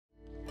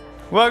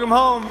Welcome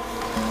home.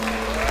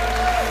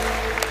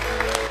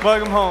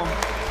 Welcome home.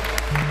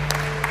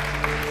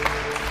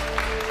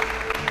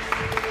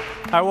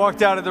 I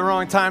walked out at the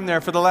wrong time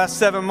there. For the last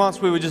 7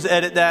 months, we would just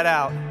edit that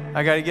out.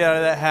 I got to get out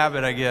of that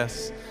habit, I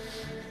guess.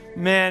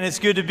 Man, it's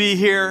good to be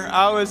here.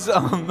 I was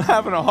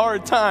having a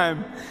hard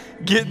time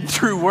getting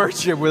through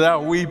worship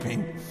without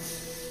weeping.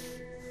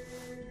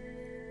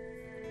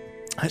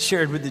 I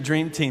shared with the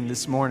Dream Team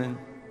this morning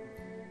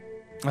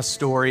a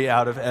story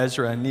out of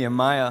Ezra and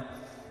Nehemiah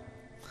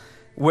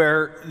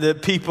where the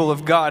people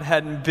of God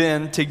hadn't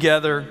been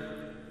together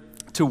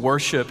to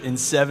worship in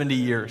 70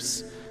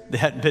 years. They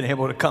hadn't been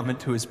able to come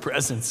into his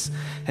presence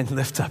and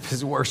lift up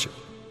his worship.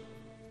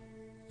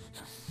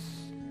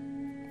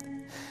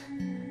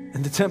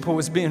 And the temple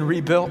was being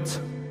rebuilt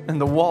and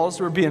the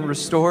walls were being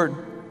restored.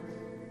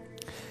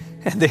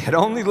 And they had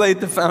only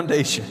laid the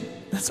foundation.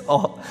 That's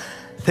all.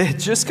 They had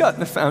just gotten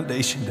the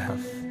foundation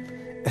down.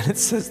 And it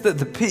says that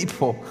the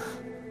people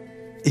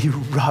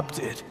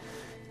erupted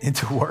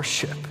into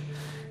worship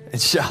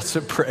and shouts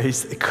of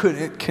praise. They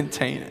couldn't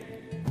contain it.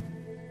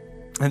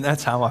 And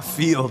that's how I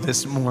feel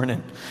this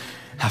morning.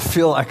 I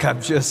feel like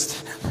I'm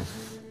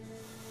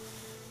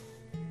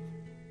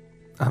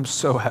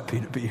so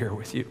happy to be here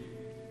with you.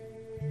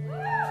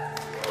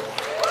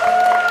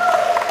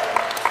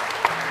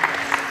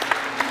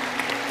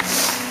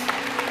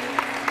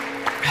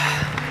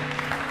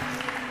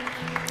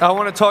 I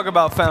want to talk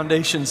about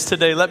foundations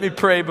today. Let me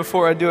pray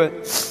before I do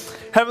it.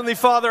 Heavenly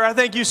Father, I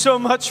thank you so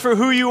much for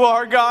who you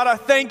are, God. I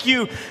thank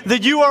you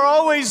that you are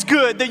always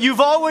good, that you've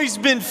always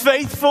been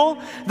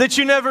faithful, that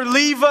you never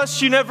leave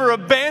us, you never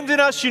abandon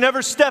us, you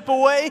never step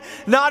away,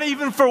 not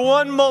even for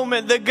one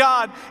moment, that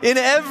God, in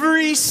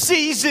every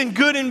season,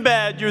 good and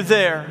bad, you're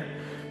there.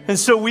 And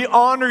so we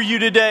honor you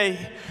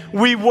today.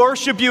 We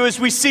worship you as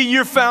we see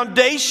your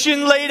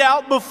foundation laid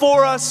out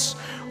before us.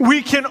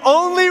 We can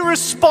only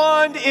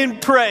respond in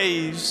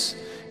praise.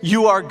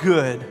 You are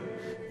good.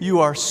 You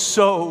are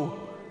so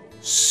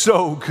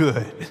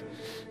good.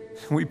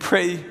 We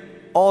pray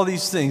all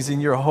these things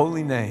in your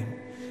holy name.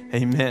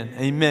 Amen.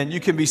 Amen. You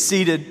can be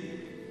seated.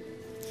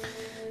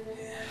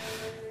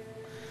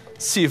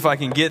 See if I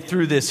can get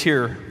through this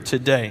here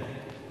today.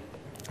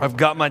 I've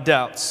got my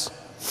doubts.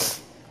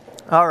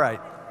 All right.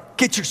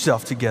 Get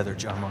yourself together,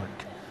 John Mark.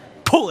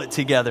 Pull it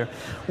together.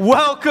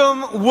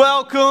 Welcome,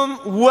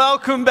 welcome,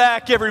 welcome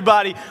back,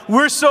 everybody.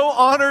 We're so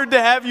honored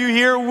to have you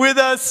here with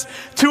us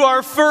to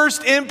our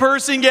first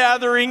in-person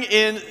gathering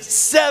in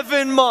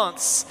 7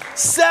 months.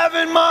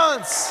 7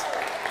 months.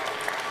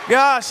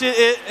 Gosh,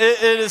 it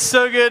is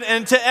so good.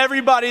 And to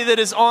everybody that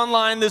is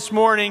online this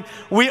morning,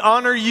 we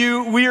honor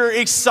you. We are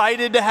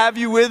excited to have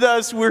you with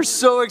us. We're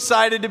so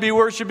excited to be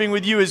worshiping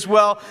with you as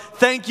well.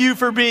 Thank you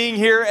for being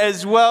here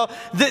as well.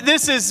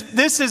 This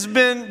has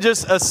been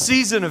just a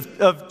season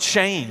of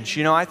change.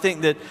 You know, I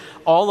think that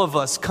all of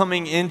us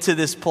coming into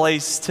this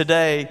place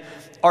today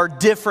are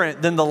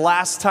different than the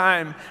last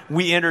time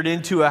we entered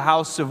into a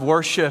house of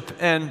worship.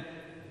 And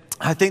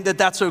I think that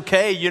that's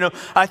okay. You know,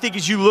 I think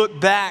as you look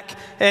back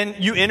and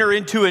you enter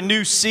into a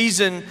new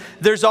season,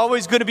 there's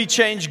always going to be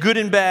change, good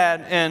and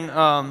bad.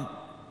 And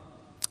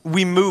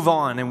we move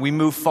on and we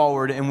move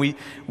forward and we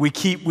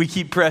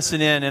keep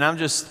pressing in. And I'm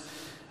just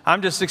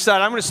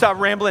excited. I'm going to stop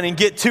rambling and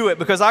get to it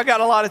because I got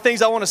a lot of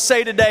things I want to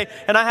say today,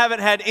 and I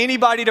haven't had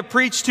anybody to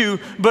preach to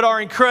but our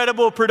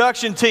incredible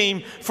production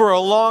team for a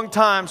long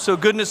time. So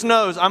goodness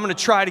knows I'm going to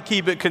try to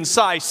keep it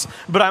concise,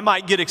 but I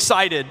might get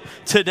excited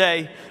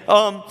today.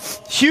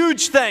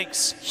 Huge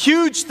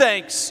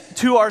thanks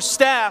to our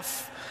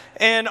staff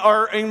and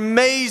our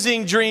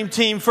amazing dream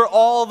team for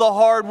all the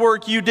hard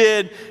work you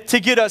did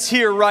to get us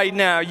here right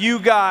now. You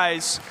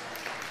guys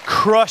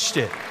crushed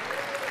it.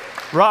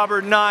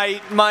 Robert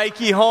Knight,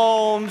 Mikey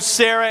Holmes,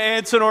 Sarah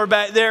Antonor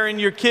back there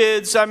and your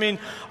kids. I mean,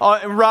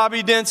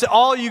 Robbie Denson,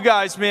 all you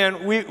guys, man.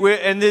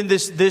 And then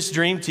this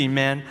dream team,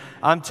 man.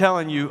 I'm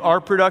telling you, our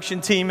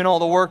production team and all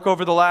the work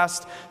over the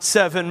last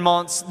 7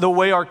 months, the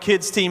way our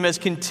kids team has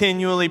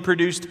continually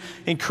produced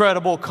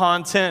incredible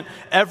content.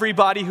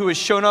 Everybody who has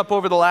shown up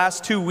over the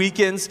last 2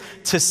 weekends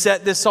to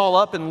set this all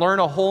up and learn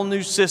a whole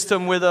new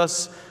system with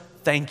us,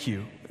 thank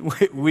you.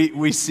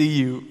 We see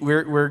you.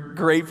 We're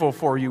grateful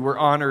for you. We're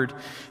honored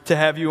to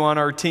have you on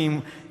our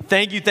team.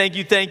 Thank you, thank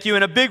you, thank you.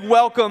 And a big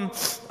welcome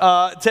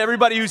to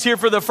everybody who's here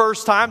for the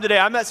first time today.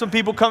 I met some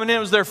people coming in. It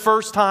was their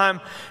first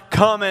time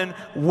coming.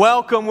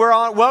 Welcome.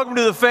 Welcome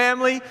to the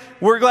family.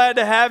 We're glad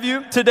to have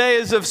you. Today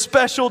is a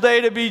special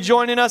day to be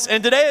joining us.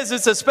 And today is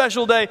it's a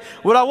special day.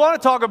 What I want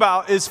to talk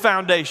about is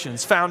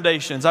foundations.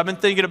 Foundations. I've been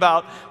thinking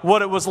about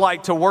what it was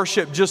like to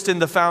worship just in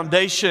the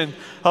foundation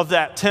of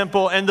that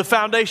temple and the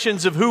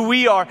foundations of who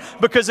we are.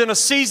 Because in a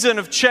season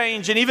of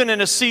change and even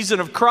in a season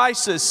of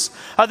crisis,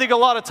 I think a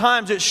lot of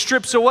times it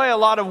strips away a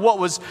lot of what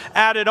was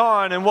added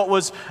on and what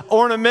was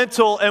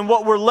ornamental, and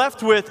what we're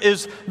left with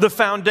is the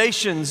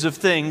foundations of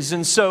things.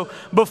 And so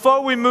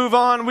before we move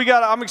on,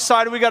 I'm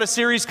excited. We got a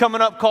series coming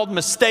up called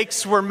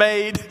Mistakes Were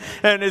Made,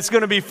 and it's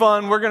going to be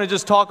fun. We're going to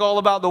just talk all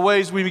about the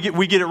ways we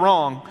get it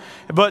wrong.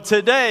 But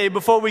today,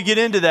 before we get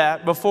into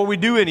that, before we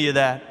do any of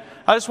that,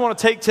 I just want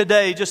to take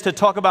today just to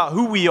talk about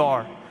who we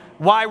are,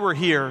 why we're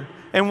here,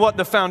 and what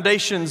the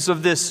foundations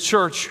of this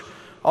church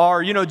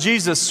are. You know,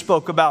 Jesus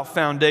spoke about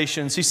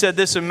foundations. He said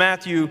this in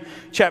Matthew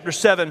chapter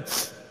 7.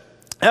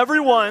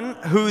 Everyone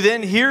who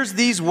then hears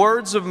these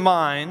words of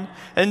mine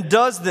and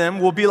does them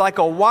will be like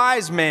a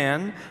wise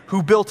man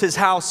who built his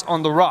house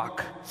on the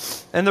rock.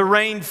 And the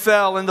rain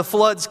fell, and the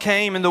floods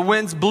came, and the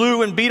winds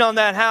blew and beat on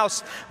that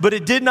house, but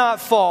it did not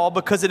fall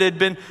because it had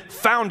been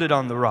founded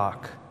on the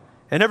rock.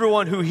 And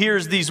everyone who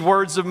hears these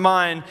words of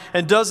mine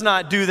and does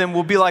not do them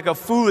will be like a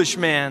foolish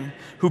man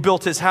who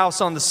built his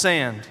house on the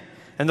sand.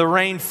 And the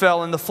rain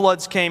fell, and the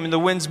floods came, and the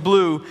winds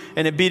blew,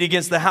 and it beat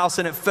against the house,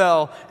 and it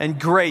fell, and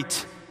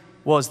great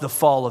was the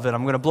fall of it.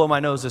 I'm going to blow my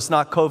nose. It's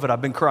not COVID. I've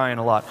been crying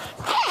a lot.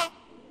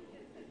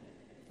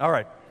 All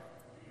right.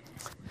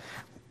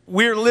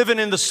 We're living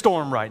in the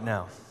storm right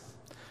now.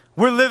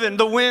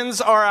 The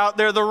winds are out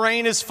there. The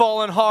rain is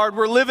falling hard.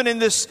 We're living in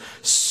this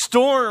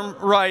storm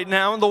right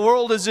now, and the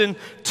world is in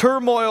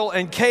turmoil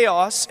and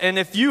chaos. And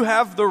if you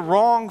have the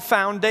wrong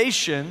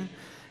foundation,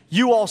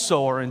 you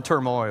also are in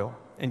turmoil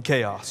and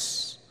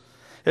chaos.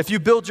 If you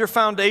build your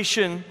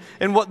foundation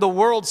in what the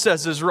world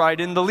says is right,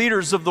 in the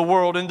leaders of the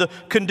world, in the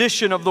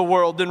condition of the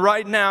world, then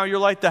right now you're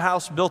like the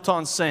house built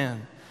on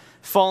sand,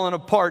 falling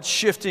apart,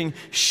 shifting,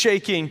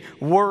 shaking,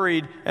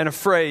 worried, and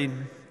afraid.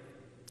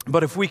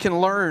 But if we can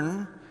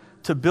learn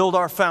to build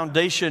our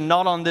foundation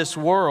not on this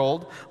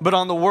world, but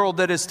on the world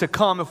that is to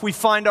come, if we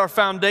find our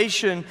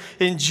foundation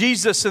in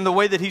Jesus and the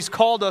way that He's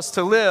called us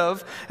to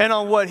live, and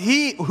on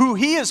who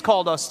He has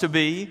called us to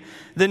be,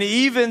 then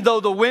even though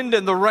the wind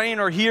and the rain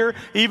are here,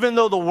 even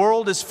though the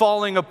world is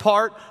falling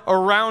apart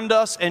around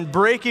us and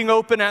breaking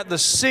open at the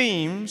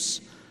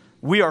seams,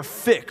 we are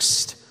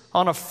fixed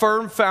on a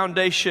firm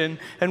foundation,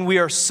 and we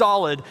are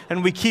solid,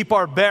 and we keep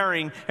our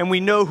bearing, and we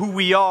know who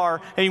we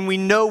are, and we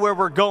know where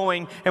we're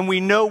going, and we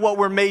know what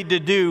we're made to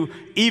do,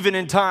 even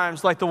in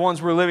times like the ones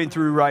we're living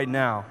through right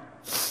now.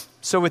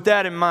 So with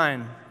that in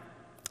mind,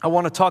 I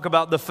want to talk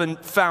about the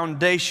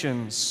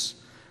foundations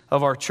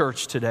of our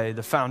church today,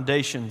 the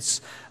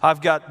foundations. I've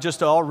got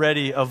just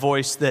already a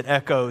voice that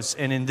echoes,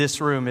 and in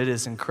this room, it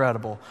is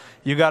incredible.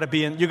 You got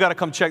to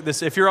come check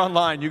this. If you're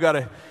online,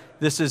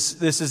 this is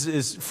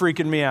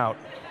freaking me out.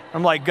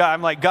 I'm like,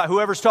 God,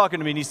 whoever's talking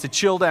to me needs to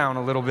chill down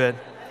a little bit.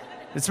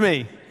 It's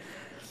me.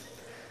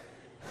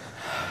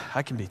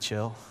 I can be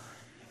chill.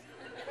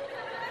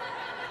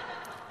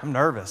 I'm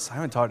nervous. I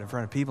haven't talked in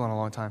front of people in a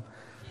long time.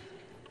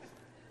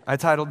 I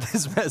titled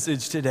this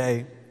message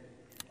today,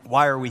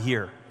 Why Are We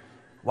Here?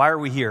 Why are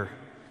we here?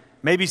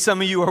 Maybe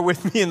some of you are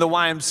with me in the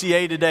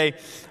YMCA today,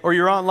 or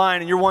you're online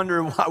and you're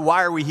wondering,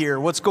 why are we here?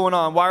 What's going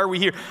on? Why are we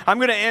here? I'm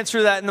going to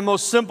answer that in the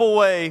most simple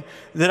way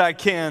that I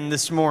can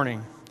this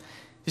morning.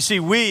 You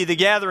see, we, the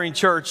Gathering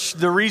Church,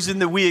 the reason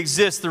that we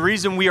exist, the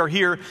reason we are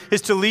here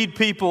is to lead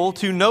people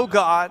to know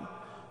God,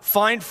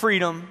 find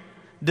freedom,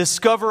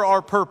 discover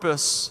our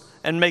purpose,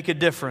 and make a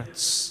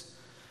difference.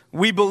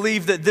 We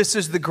believe that this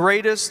is the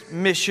greatest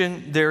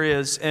mission there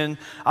is, and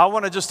I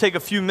want to just take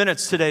a few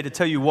minutes today to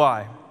tell you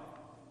why.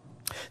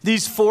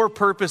 These four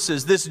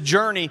purposes, this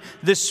journey,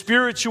 this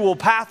spiritual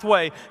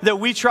pathway that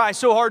we try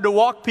so hard to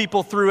walk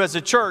people through as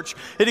a church,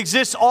 it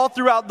exists all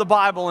throughout the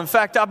Bible. In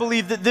fact, I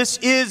believe that this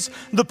is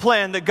the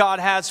plan that God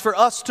has for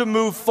us to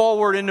move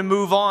forward and to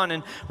move on.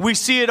 And we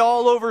see it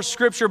all over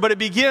Scripture, but it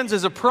begins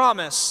as a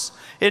promise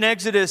in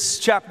Exodus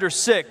chapter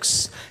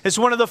 6. It's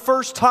one of the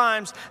first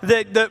times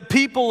that the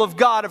people of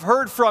God have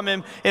heard from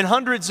Him in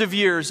hundreds of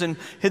years. And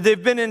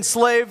they've been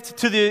enslaved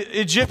to the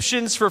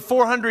Egyptians for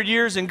 400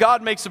 years. And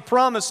God makes a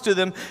promise to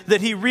them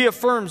that He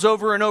reaffirms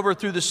over and over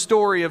through the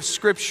story of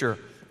Scripture.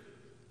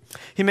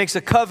 He makes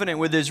a covenant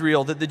with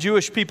Israel that the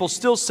Jewish people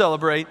still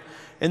celebrate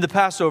in the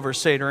Passover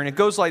Seder. And it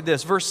goes like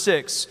this, verse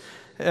 6.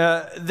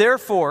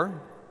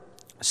 Therefore,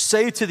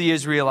 say to the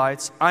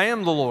Israelites, I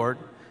am the Lord,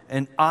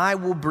 and I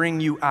will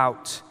bring you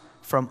out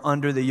from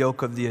under the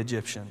yoke of the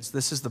Egyptians.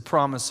 This is the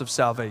promise of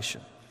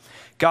salvation.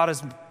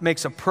 God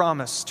makes a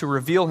promise to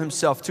reveal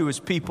Himself to His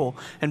people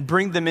and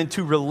bring them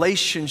into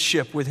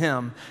relationship with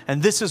Him.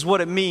 And this is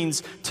what it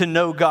means to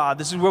know God.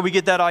 This is where we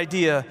get that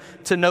idea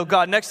to know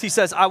God. Next, He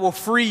says, I will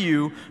free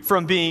you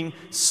from being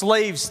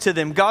slaves to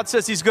them. God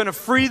says He's going to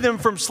free them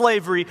from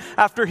slavery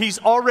after He's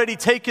already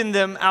taken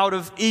them out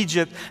of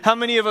Egypt. How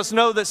many of us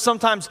know that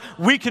sometimes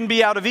we can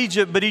be out of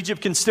Egypt, but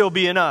Egypt can still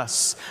be in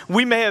us?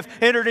 We may have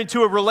entered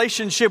into a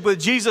relationship with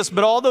Jesus,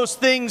 but all those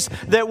things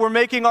that were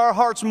making our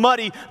hearts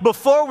muddy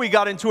before we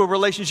got into a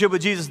relationship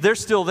with Jesus, they're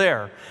still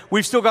there.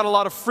 We've still got a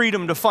lot of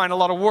freedom to find, a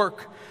lot of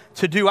work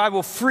to do. I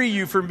will free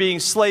you from being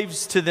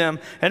slaves to them,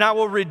 and I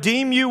will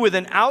redeem you with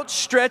an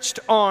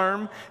outstretched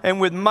arm and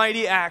with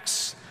mighty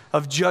acts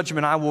of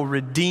judgment. I will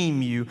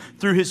redeem you.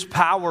 Through His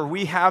power,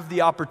 we have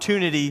the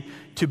opportunity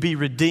to be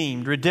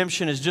redeemed.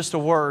 Redemption is just a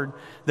word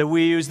that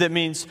we use that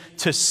means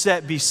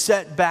to be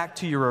set back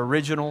to your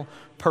original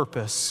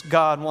purpose.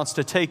 God wants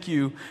to take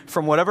you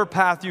from whatever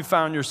path you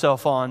found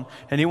yourself on,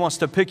 and He wants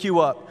to pick you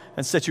up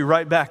and set you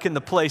right back in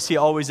the place He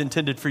always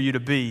intended for you to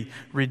be.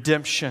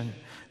 Redemption.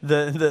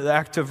 the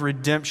act of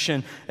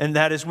redemption, and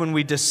that is when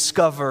we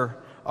discover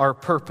our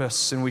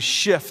purpose and we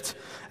shift.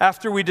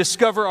 After we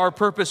discover our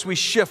purpose, we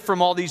shift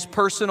from all these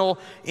personal,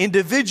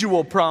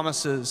 individual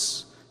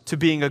promises to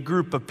being a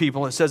group of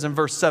people. It says in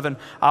verse 7,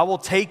 I will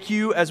take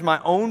you as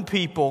my own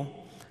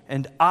people,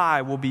 and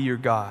I will be your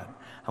God.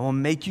 I will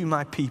make you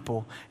my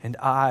people, and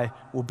I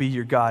will be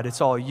your God. It's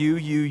all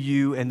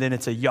you, and then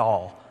it's a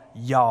y'all.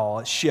 Y'all,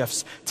 it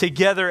shifts.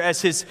 Together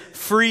as his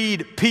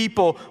freed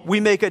people, we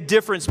make a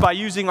difference by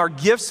using our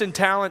gifts and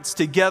talents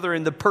together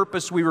in the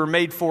purpose we were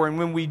made for. And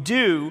when we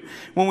do,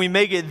 when we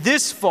make it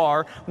this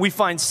far, we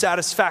find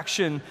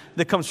satisfaction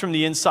that comes from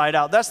the inside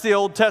out. That's the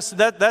Old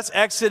Testament. That's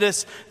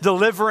Exodus,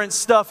 deliverance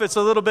stuff. It's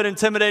a little bit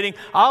intimidating.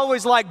 I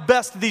always like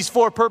best these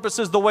four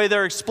purposes the way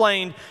they're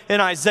explained in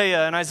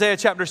Isaiah. In Isaiah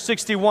chapter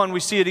 61, we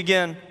see it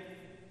again.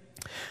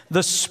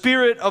 The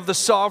Spirit of the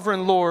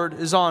sovereign Lord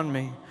is on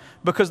me,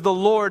 because the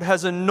Lord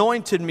has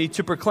anointed me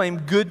to proclaim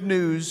good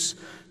news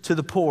to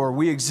the poor.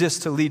 We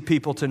exist to lead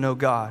people to know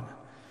God.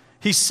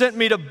 He sent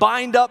me to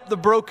bind up the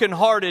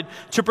brokenhearted,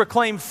 to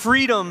proclaim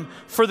freedom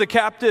for the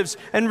captives,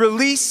 and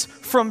release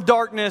from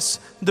darkness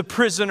the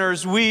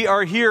prisoners. We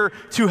are here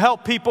to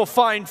help people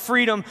find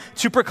freedom,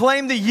 to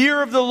proclaim the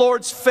year of the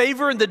Lord's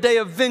favor and the day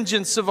of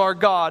vengeance of our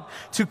God,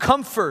 to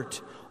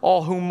comfort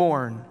all who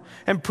mourn,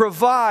 and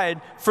provide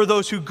for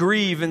those who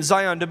grieve in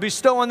Zion, to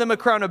bestow on them a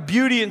crown of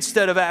beauty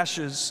instead of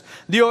ashes,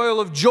 the oil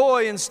of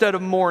joy instead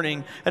of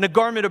mourning, and a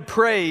garment of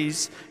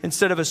praise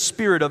instead of a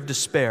spirit of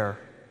despair.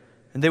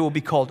 And they will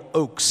be called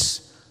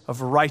oaks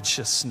of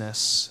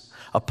righteousness,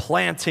 a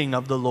planting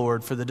of the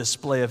Lord for the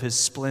display of his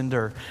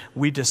splendor.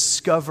 We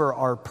discover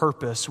our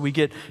purpose. We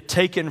get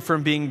taken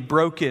from being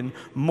broken,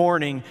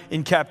 mourning,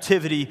 in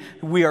captivity.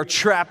 We are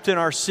trapped in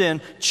our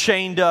sin,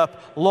 chained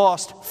up,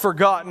 lost,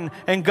 forgotten,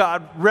 and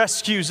God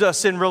rescues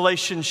us in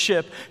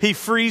relationship. He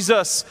frees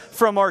us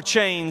from our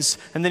chains,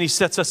 and then he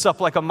sets us up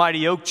like a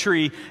mighty oak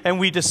tree, and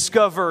we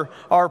discover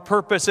our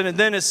purpose. And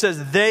then it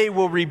says they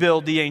will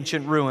rebuild the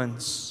ancient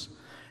ruins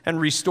and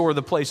restore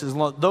the places.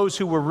 Those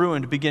who were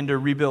ruined begin to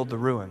rebuild the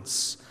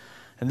ruins.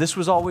 And this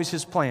was always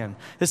his plan.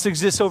 This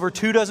exists over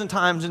 24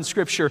 times in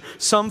Scripture,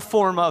 some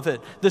form of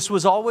it. This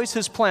was always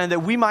his plan,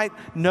 that we might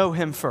know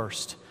him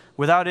first,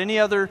 without any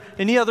other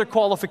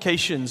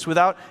qualifications,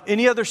 without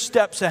any other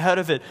steps ahead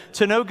of it.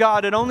 To know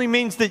God, it only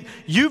means that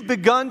you've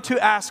begun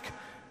to ask,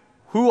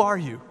 who are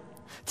you?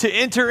 To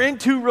enter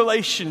into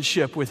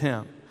relationship with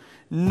him.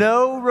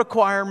 No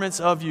requirements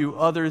of you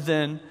other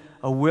than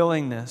a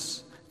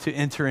willingness to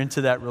enter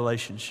into that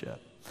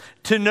relationship,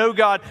 to know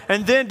God,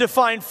 and then to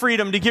find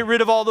freedom, to get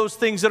rid of all those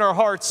things in our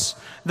hearts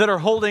that are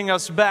holding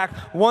us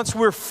back. Once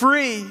we're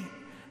free,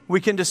 we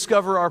can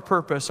discover our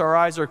purpose. Our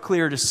eyes are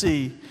clear to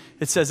see.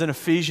 It says in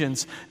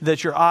Ephesians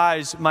that your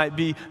eyes might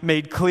be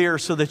made clear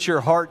so that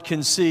your heart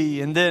can see.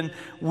 And then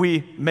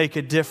we make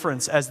a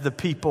difference as the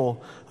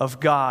people of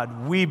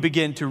God. We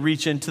begin to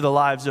reach into the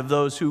lives of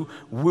those who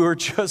were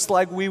just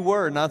like we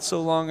were not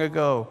so long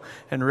ago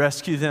and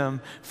rescue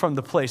them from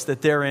the place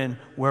that they're in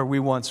where we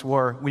once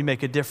were. We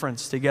make a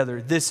difference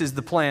together. This is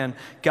the plan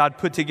God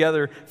put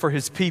together for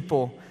his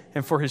people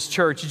and for his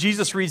church.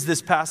 Jesus reads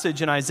this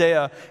passage in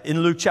Isaiah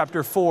in Luke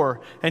chapter 4,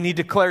 and he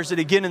declares it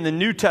again in the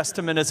New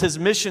Testament as his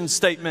mission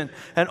statement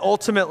and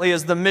ultimately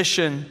as the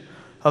mission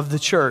of the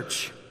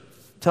church.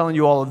 I'm telling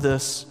you all of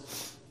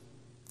this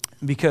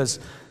because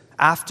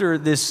after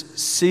this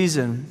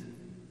season,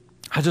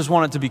 I just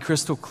want it to be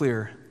crystal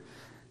clear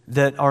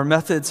that our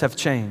methods have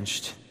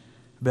changed,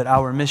 but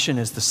our mission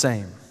is the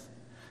same.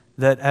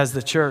 That as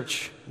the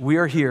church, we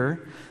are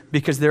here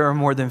because there are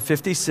more than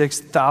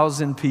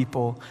 56,000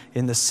 people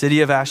in the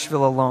city of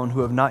Asheville alone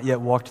who have not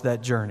yet walked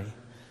that journey,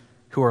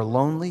 who are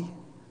lonely,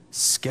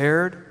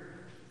 scared,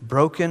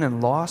 broken,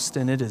 and lost,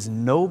 and it is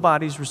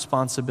nobody's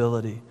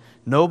responsibility,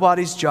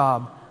 nobody's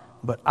job,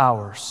 but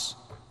ours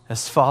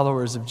as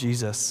followers of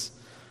Jesus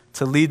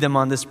to lead them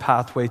on this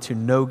pathway to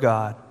know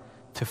God,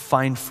 to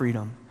find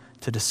freedom,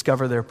 to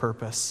discover their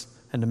purpose,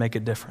 and to make a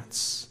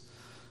difference.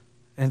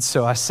 And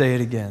so I say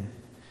it again,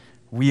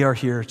 we are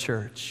here,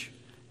 church,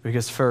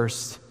 because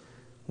first,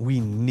 we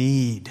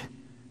need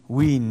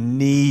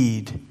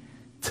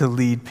to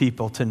lead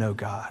people to know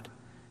God.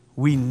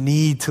 We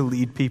need to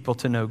lead people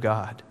to know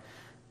God.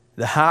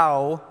 The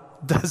how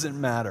doesn't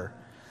matter.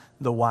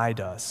 The why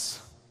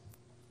does.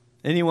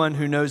 Anyone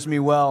who knows me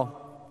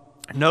well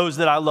knows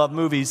that I love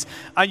movies.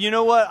 You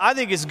know what? I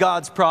think it's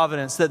God's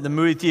providence that the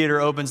movie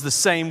theater opens the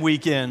same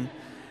weekend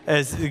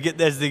as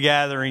the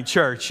gathering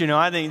church. You know,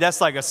 I think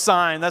that's like a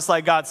sign. That's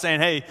like God saying,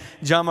 hey,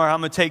 John Mark, I'm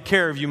going to take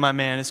care of you, my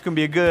man. It's going to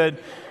be a good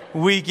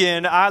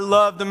weekend. I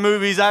love the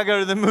movies. I go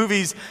to the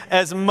movies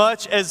as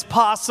much as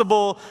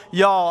possible.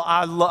 Y'all,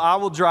 I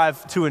will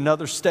drive to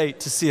another state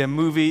to see a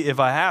movie if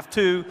I have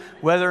to.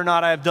 Whether or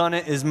not I've done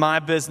it is my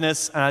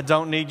business, and I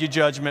don't need your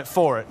judgment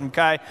for it,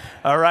 okay?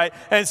 All right?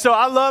 And so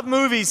I love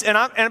movies,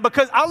 and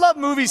because I love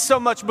movies so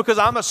much because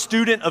I'm a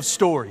student of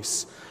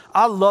stories.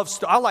 I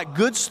like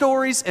good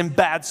stories and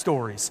bad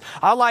stories.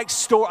 I like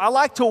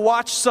to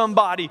watch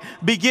somebody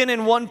begin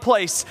in one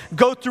place,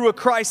 go through a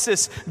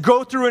crisis,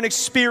 go through an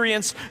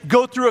experience,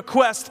 go through a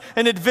quest,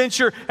 an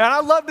adventure, and I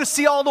love to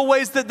see all the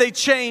ways that they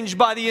change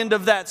by the end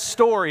of that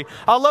story.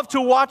 I love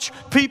to watch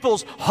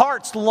people's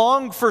hearts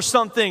long for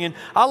something, and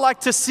I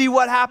like to see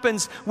what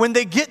happens when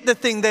they get the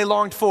thing they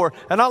longed for,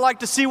 and I like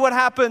to see what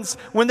happens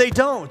when they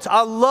don't.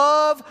 I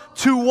love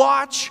to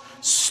watch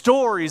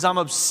stories. I'm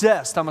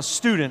obsessed. I'm a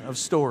student of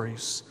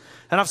stories.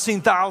 And I've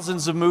seen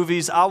thousands of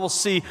movies. I will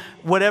see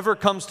whatever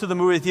comes to the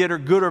movie theater,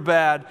 good or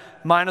bad,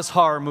 minus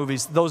horror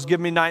movies. Those give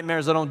me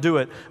nightmares. I don't do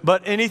it.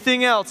 But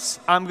anything else,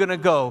 I'm going to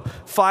go.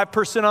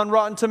 5% on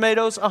Rotten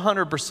Tomatoes,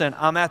 100%.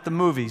 I'm at the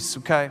movies,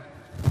 okay?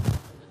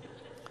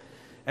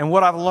 And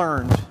what I've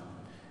learned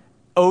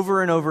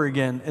over and over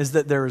again is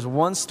that there is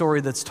one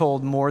story that's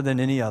told more than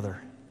any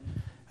other.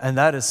 And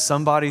that is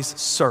somebody's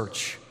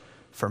search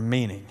for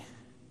meaning.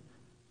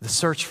 The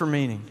search for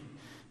meaning.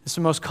 It's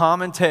the most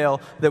common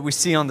tale that we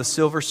see on the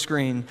silver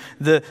screen.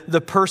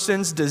 The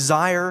person's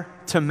desire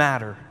to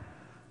matter.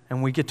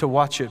 And we get to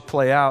watch it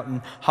play out.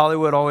 And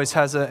Hollywood always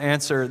has an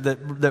answer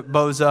that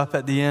bows up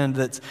at the end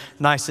that's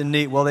nice and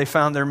neat. Well, they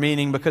found their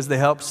meaning because they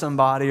helped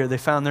somebody, or they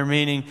found their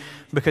meaning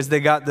because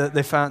they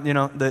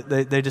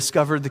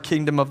discovered the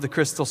kingdom of the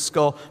crystal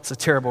skull. It's a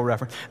terrible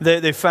reference.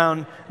 They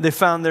found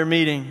their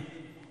meaning.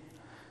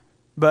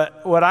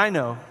 But what I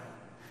know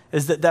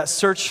is that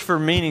search for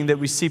meaning that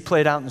we see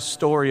played out in the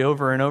story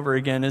over and over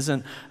again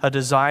isn't a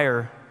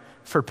desire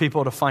for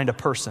people to find a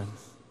person.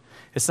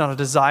 It's not a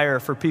desire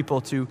for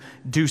people to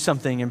do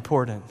something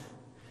important.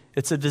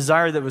 It's a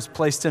desire that was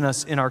placed in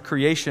us in our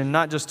creation,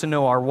 not just to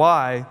know our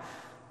why,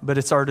 but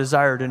it's our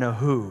desire to know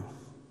who.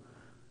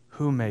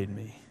 Who made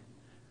me?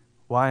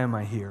 Why am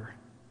I here?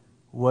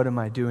 What am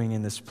I doing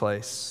in this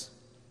place?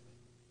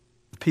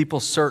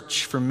 People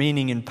search for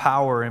meaning in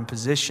power and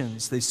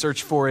positions. They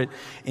search for it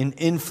in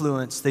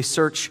influence. They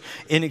search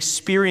in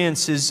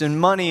experiences and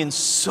money. And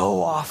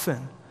so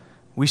often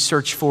we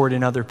search for it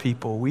in other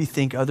people. We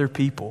think other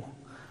people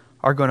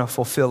are going to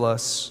fulfill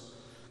us.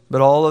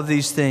 But all of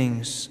these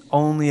things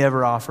only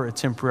ever offer a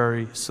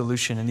temporary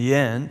solution. In the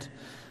end,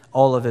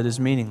 all of it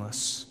is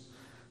meaningless.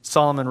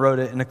 Solomon wrote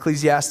it in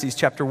Ecclesiastes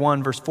chapter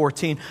 1, verse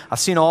 14. I've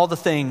seen all the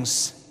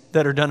things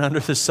that are done under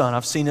the sun.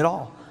 I've seen it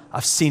all.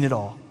 I've seen it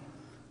all.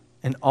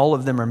 And all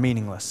of them are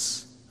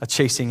meaningless, a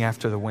chasing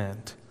after the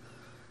wind.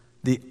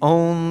 The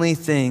only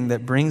thing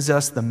that brings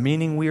us the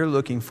meaning we are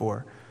looking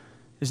for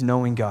is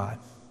knowing God.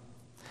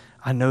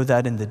 I know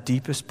that in the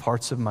deepest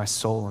parts of my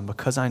soul, and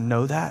because I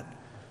know that,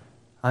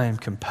 I am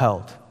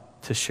compelled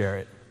to share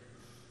it.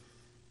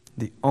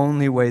 The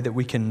only way that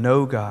we can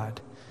know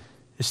God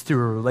is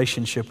through a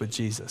relationship with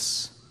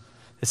Jesus.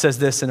 It says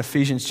this in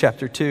Ephesians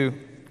chapter 2.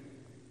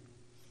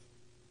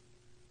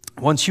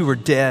 Once you were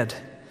dead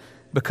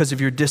because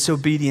of your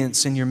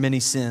disobedience and your many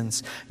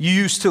sins. You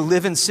used to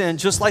live in sin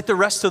just like the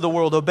rest of the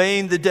world,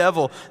 obeying the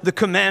devil, the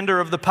commander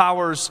of the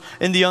powers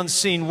in the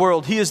unseen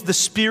world. He is the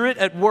spirit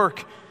at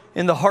work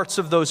in the hearts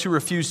of those who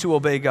refuse to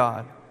obey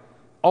God.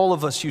 All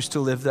of us used to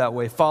live that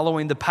way,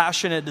 following the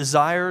passionate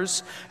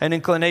desires and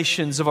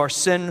inclinations of our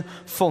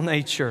sinful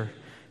nature.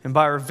 And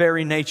by our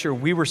very nature,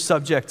 we were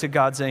subject to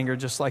God's anger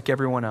just like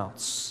everyone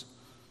else.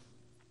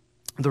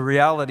 The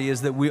reality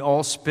is that we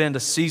all spend a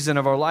season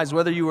of our lives,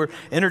 whether you were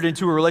entered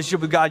into a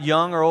relationship with God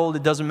young or old,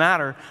 it doesn't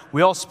matter.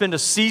 We all spend a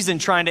season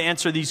trying to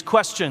answer these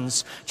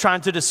questions,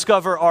 trying to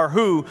discover our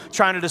who,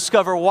 trying to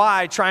discover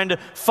why, trying to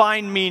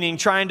find meaning,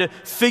 trying to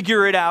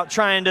figure it out,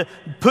 trying to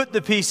put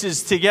the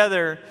pieces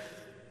together.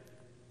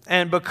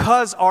 And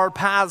because our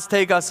paths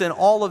take us in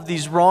all of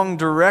these wrong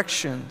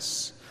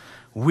directions,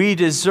 we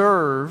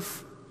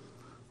deserve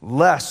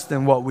less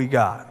than what we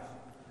got.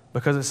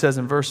 Because it says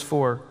in verse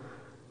 4,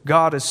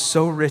 God is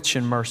so rich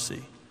in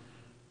mercy,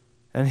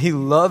 and He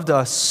loved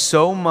us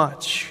so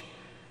much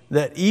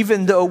that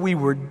even though we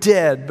were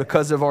dead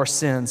because of our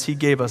sins, He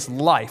gave us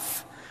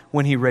life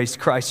when He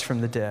raised Christ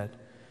from the dead.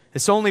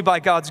 It's only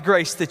by God's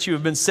grace that you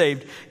have been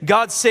saved.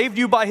 God saved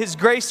you by His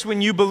grace when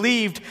you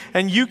believed,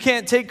 and you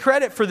can't take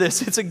credit for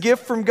this. It's a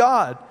gift from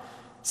God.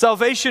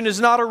 Salvation is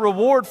not a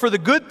reward for the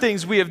good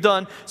things we have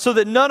done, so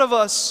that none of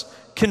us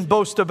can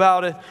boast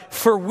about it,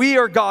 for we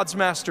are God's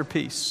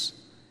masterpiece.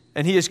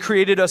 And He has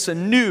created us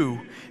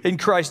anew in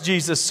Christ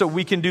Jesus so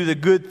we can do the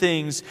good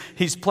things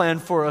He's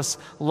planned for us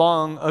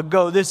long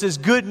ago. This is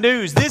good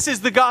news. This is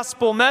the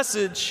gospel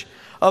message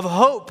of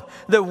hope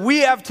that we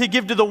have to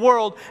give to the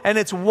world. And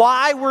it's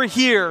why we're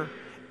here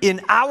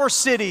in our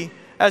city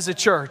as a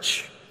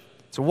church.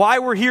 It's why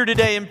we're here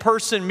today in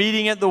person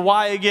meeting at the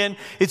Y again.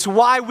 It's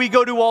why we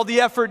go to all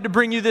the effort to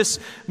bring you this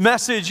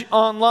message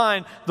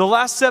online. The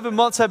last 7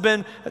 months have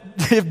been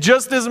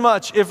just as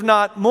much, if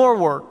not more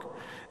work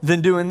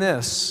than doing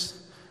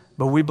this.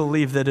 But we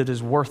believe that it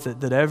is worth it,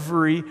 that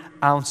every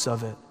ounce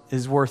of it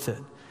is worth it,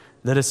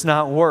 that it's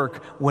not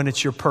work when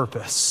it's your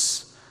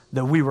purpose,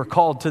 that we were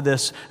called to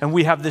this and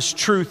we have this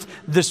truth,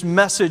 this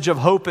message of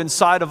hope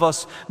inside of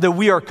us that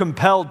we are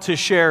compelled to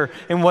share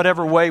in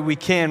whatever way we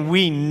can.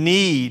 We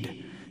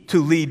need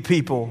to lead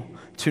people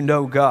to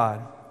know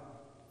God.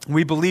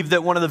 We believe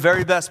that one of the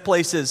very best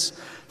places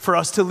for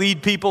us to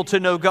lead people to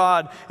know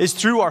God is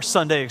through our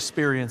Sunday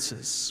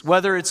experiences.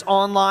 Whether it's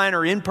online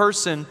or in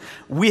person,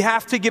 we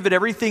have to give it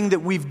everything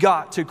that we've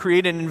got to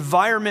create an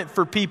environment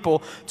for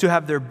people to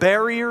have their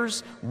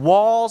barriers,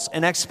 walls,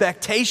 and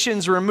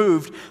expectations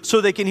removed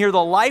so they can hear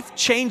the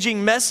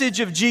life-changing message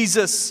of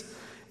Jesus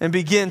and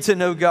begin to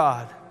know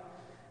God.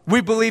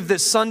 We believe that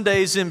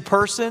Sundays in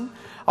person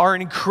are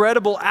an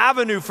incredible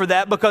avenue for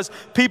that because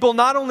people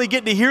not only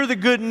get to hear the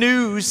good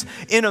news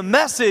in a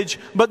message,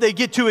 but they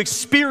get to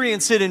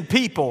experience it in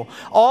people.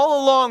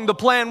 All along, the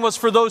plan was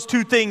for those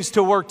two things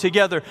to work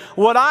together.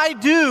 What I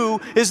do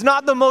is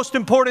not the most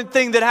important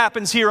thing that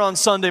happens here on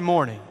Sunday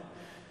morning.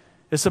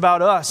 It's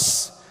about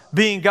us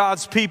being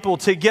God's people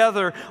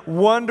together,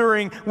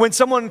 wondering, when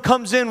someone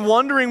comes in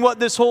wondering what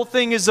this whole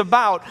thing is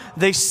about,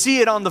 they see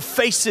it on the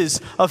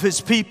faces of His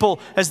people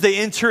as they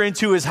enter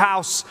into His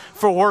house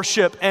for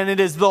worship. And it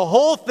is the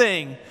whole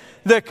thing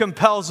that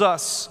compels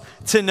us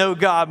to know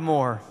God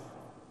more.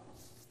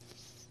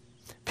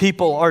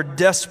 People are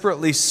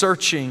desperately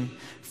searching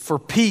for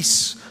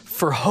peace,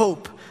 for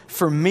hope,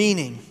 for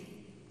meaning.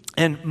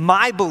 And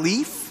my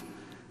belief,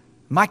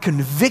 my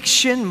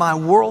conviction, my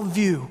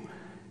worldview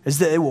is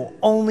that they will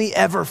only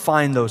ever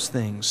find those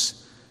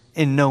things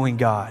in knowing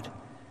God.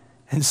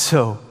 And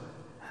so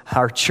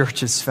our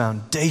church's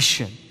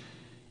foundation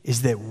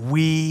is that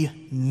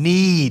we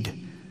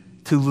need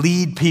to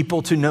lead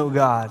people to know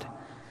God,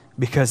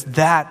 because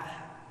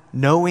that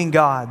knowing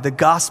God, the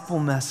gospel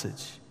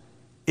message,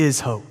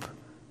 is hope.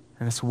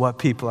 And it's what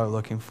people are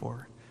looking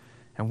for.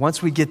 And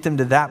once we get them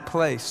to that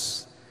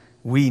place,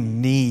 we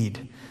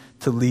need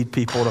to lead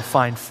people to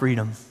find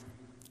freedom.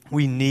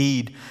 We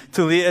need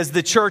to lead. As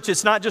the church,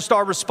 it's not just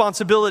our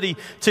responsibility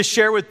to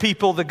share with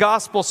people the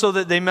gospel so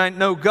that they might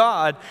know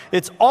God.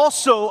 It's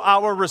also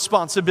our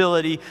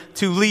responsibility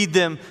to lead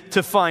them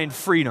to find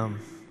freedom.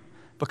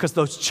 Because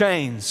those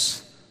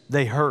chains,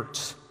 they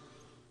hurt.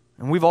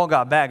 And we've all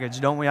got baggage,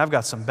 don't we? I've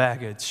got some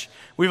baggage.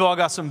 We've all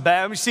got some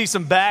baggage. We see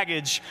some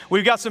baggage.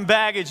 We've got some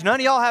baggage. None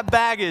of y'all have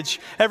baggage.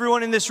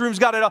 Everyone in this room's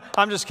got it all.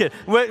 I'm just kidding.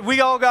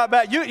 We all got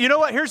baggage. You know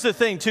what? Here's the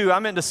thing, too. I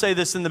meant to say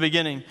this in the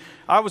beginning.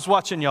 I was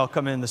watching y'all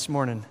come in this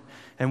morning,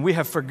 and we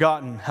have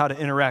forgotten how to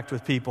interact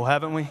with people,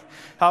 haven't we?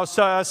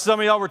 Some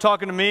of y'all were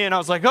talking to me, and I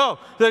was like, oh,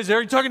 are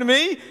you talking to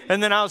me?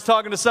 And then I was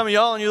talking to some of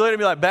y'all, and you looked at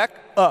me like, back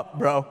up,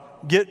 bro.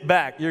 Get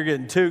back. You're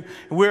getting too.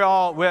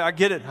 I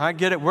get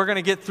it. We're going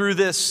to get through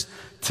this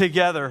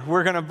together.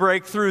 We're going to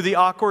break through the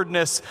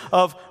awkwardness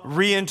of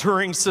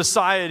re-entering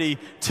society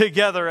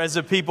together as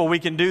a people. We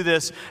can do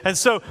this. And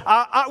so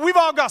we've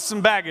all got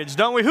some baggage,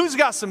 don't we? Who's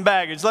got some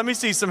baggage? Let me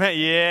see some hands.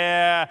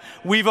 Yeah,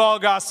 we've all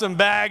got some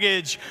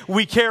baggage.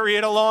 We carry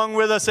it along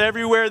with us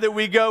everywhere that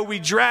we go. We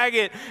drag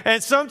it.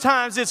 And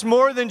sometimes it's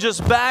more than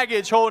just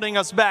baggage holding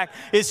us back.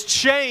 It's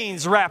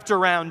chains wrapped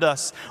around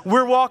us.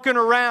 We're walking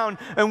around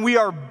and we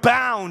are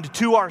bound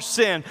to our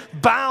sin,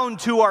 bound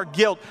to our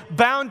guilt,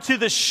 bound to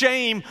the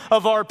shame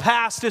of our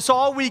past. It's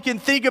all we can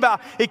think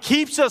about. It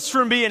keeps us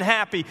from being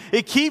happy.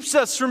 It keeps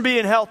us from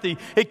being healthy.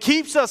 It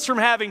keeps us from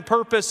having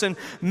purpose. And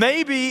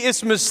maybe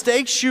it's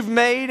mistakes you've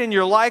made and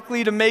you're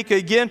likely to make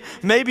again.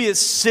 Maybe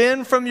it's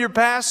sin from your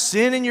past,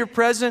 sin in your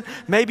present.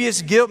 Maybe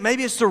it's guilt.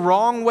 Maybe it's the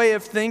wrong way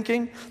of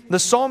thinking. The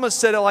psalmist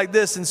said it like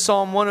this in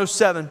Psalm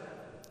 107,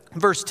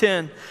 verse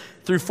 10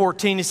 through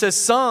 14. He says,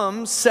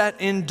 some sat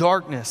in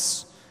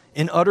darkness,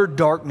 in utter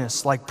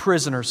darkness, like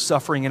prisoners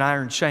suffering in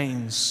iron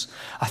chains.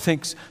 I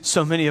think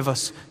so many of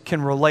us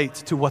can relate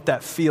to what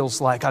that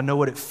feels like. I know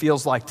what it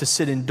feels like to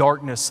sit in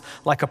darkness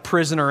like a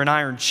prisoner in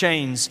iron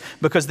chains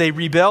because they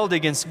rebelled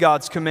against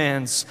God's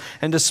commands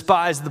and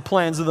despised the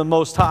plans of the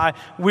Most High.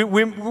 We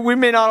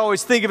may not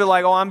always think of it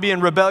like, oh, I'm being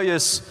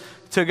rebellious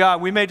to God.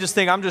 We may just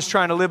think I'm just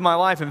trying to live my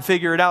life and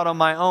figure it out on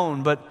my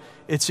own, but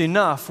it's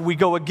enough. We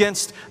go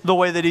against the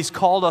way that He's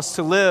called us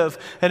to live,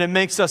 and it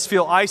makes us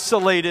feel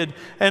isolated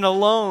and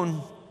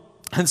alone.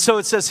 And so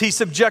it says, He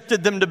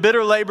subjected them to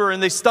bitter labor,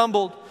 and they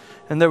stumbled,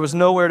 and there was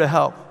nowhere to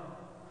help.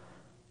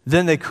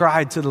 Then they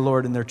cried to the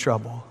Lord in their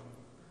trouble,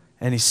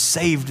 and He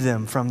saved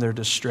them from their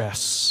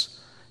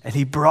distress. And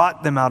He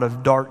brought them out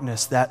of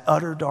darkness, that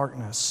utter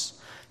darkness,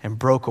 and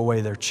broke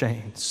away their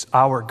chains.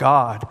 Our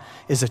God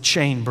is a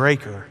chain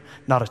breaker,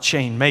 not a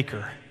chain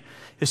maker.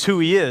 It's who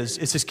He is.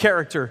 It's His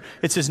character.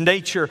 It's His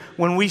nature.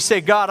 When we say,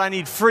 God, I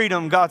need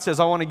freedom, God says,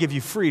 I want to give you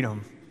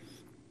freedom.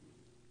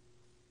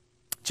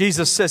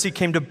 Jesus says He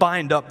came to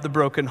bind up the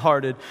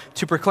brokenhearted,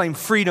 to proclaim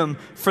freedom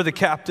for the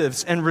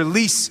captives, and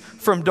release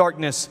from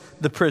darkness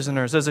the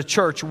prisoners. As a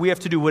church, we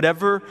have to do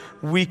whatever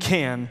we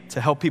can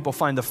to help people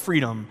find the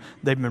freedom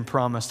they've been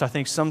promised. I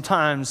think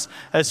sometimes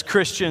as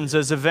Christians,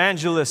 as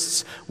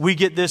evangelists, we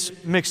get this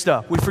mixed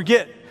up. We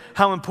forget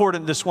how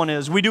important this one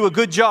is. We do a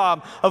good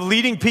job of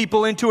leading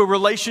people into a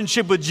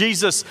relationship with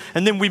Jesus,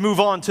 and then we move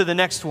on to the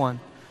next one.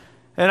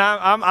 And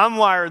I'm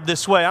wired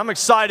this way. I'm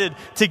excited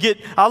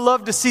I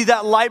love to see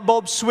that light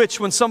bulb switch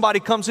when somebody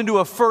comes into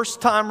a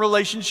first-time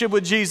relationship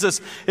with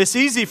Jesus. It's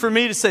easy for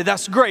me to say,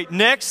 that's great.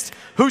 Next?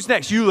 Who's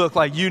next? You look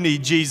like you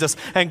need Jesus.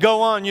 And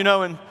go on,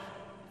 and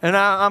And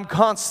I'm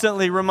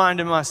constantly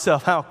reminding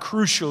myself how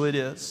crucial it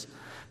is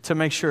to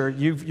make sure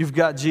you've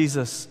got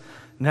Jesus.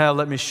 Now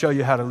let me show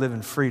you how to live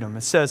in freedom.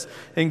 It says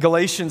in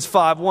Galatians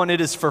 5:1, it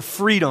is for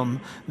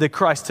freedom that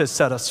Christ has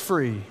set us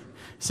free.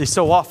 See,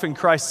 so often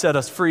Christ set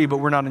us free, but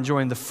we're not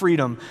enjoying the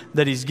freedom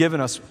that he's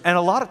given us. And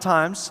a lot of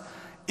times,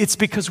 it's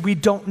because we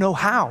don't know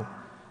how.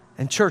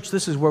 And church,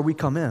 this is where we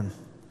come in.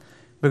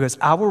 Because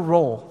our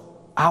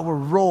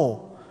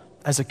role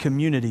as a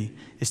community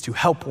is to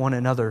help one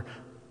another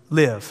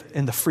live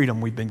in the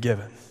freedom we've been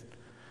given.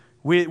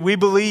 We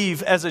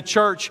believe as a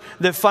church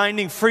that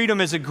finding freedom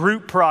is a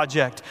group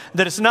project,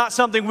 that it's not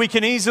something we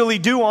can easily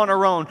do on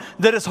our own,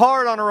 that it's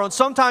hard on our own.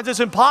 Sometimes it's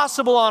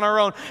impossible on our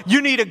own.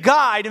 You need a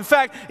guide. In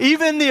fact,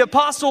 even the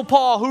Apostle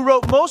Paul, who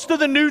wrote most of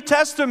the New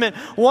Testament,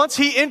 once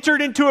he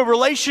entered into a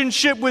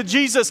relationship with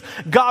Jesus,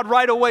 God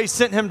right away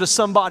sent him to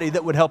somebody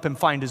that would help him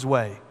find his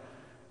way.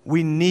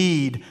 We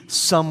need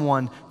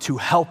someone to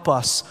help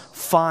us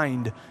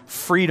find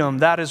freedom.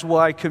 That is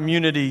why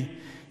community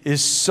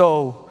is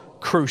so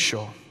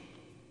crucial.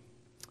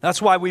 That's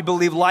why we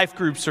believe life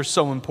groups are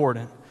so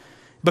important.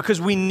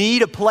 Because we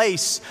need a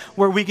place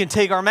where we can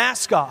take our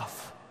mask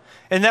off.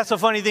 And that's a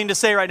funny thing to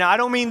say right now. I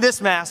don't mean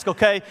this mask,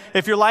 okay?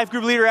 If your life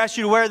group leader asks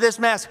you to wear this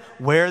mask,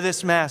 wear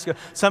this mask.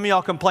 Some of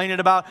y'all complaining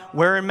about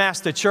wearing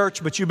masks to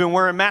church, but you've been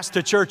wearing masks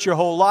to church your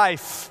whole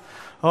life.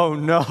 Oh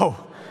no,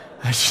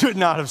 I should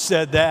not have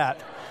said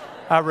that.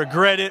 I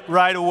regret it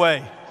right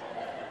away.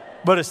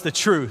 But it's the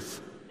truth.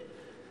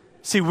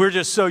 See, we're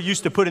just so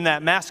used to putting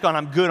that mask on.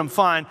 I'm good, I'm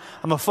fine,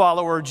 I'm a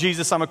follower of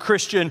Jesus, I'm a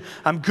Christian,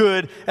 I'm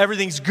good,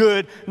 everything's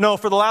good. No,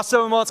 for the last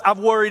 7 months, I've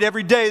worried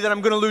every day that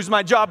I'm going to lose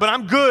my job, but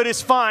I'm good,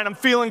 it's fine, I'm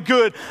feeling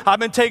good. I've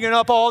been taking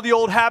up all the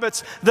old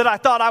habits that I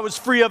thought I was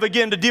free of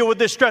again to deal with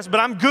this stress, but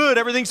I'm good,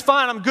 everything's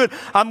fine, I'm good.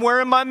 I'm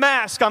wearing my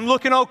mask, I'm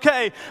looking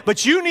okay.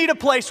 But you need a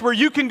place where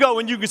you can go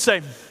and you can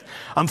say,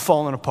 I'm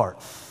falling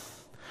apart.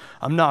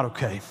 I'm not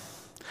okay.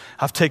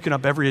 I've taken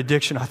up every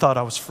addiction I thought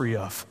I was free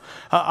of.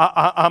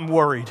 I'm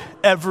worried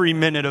every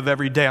minute of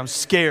every day. I'm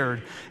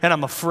scared and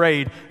I'm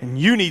afraid. And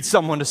you need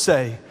someone to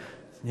say,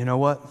 you know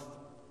what?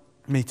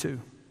 Me too.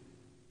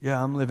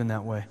 Yeah, I'm living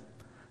that way.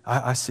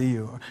 I see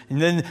you. And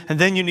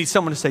then you need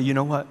someone to say, you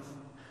know what?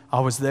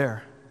 I was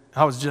there.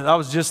 I was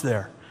just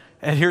there.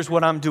 And here's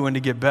what I'm doing to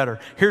get better.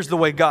 Here's the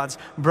way God's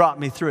brought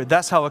me through it.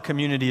 That's how a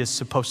community is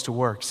supposed to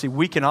work. See,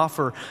 we can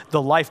offer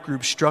the life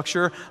group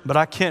structure, but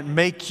I can't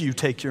make you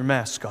take your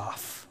mask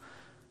off.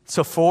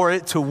 So for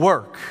it to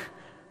work,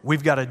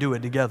 we've got to do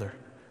it together.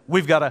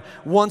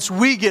 Once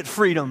we get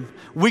freedom,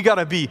 we got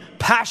to be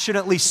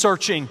passionately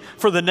searching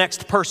for the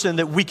next person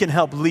that we can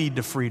help lead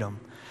to freedom.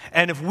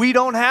 And if we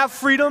don't have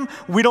freedom,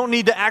 we don't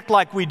need to act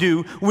like we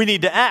do. We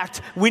need to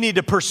act. We need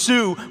to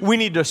pursue. We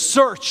need to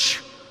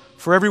search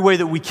for every way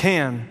that we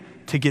can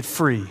to get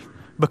free.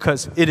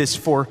 Because it is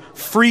for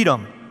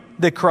freedom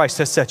that Christ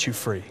has set you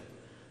free.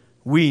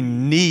 We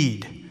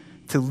need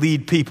to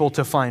lead people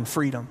to find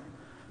freedom.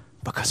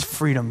 Because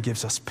freedom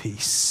gives us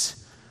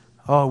peace.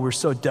 Oh, we're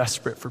so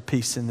desperate for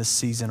peace in this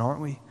season, aren't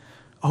we?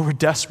 Oh, we're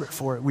desperate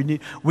for it.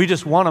 We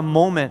just want a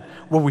moment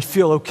where we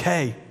feel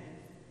okay.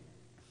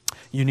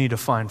 You need to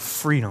find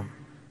freedom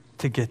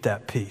to get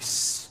that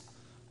peace.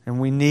 And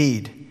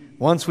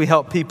once we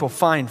help people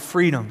find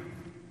freedom,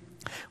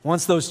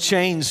 once those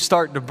chains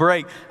start to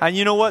break, and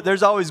you know what?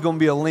 There's always going to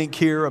be a link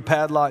here, a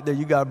padlock there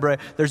you got to break.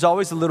 There's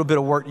always a little bit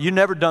of work. You're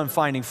never done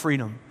finding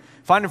freedom.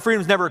 Finding freedom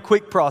is never a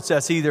quick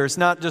process either. It's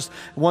not just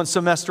one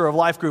semester of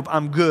life group.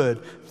 I'm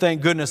good.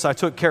 Thank goodness I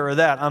took care of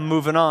that. I'm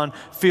moving on,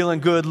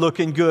 feeling good,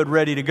 looking good,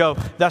 ready to go.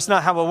 That's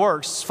not how it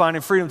works.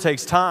 Finding freedom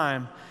takes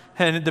time.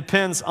 And it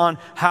depends on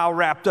how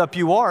wrapped up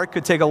you are. It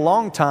could take a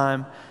long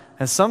time.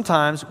 And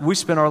sometimes we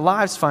spend our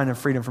lives finding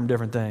freedom from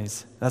different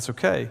things. That's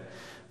okay.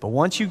 But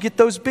once you get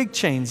those big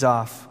chains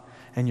off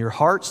and your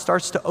heart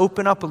starts to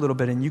open up a little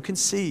bit and you can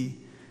see,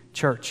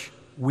 church,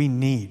 we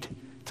need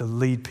to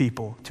lead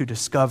people to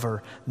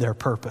discover their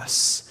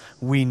purpose.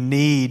 We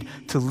need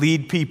to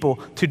lead people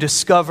to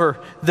discover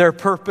their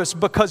purpose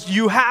because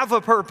you have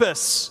a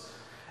purpose.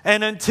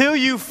 And until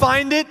you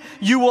find it,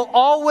 you will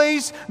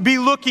always be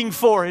looking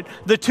for it.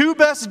 The two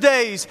best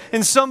days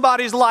in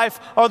somebody's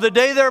life are the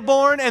day they're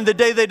born and the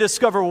day they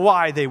discover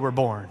why they were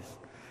born.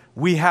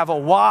 We have a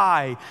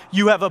why.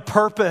 You have a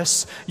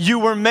purpose. You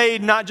were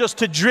made not just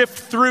to drift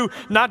through,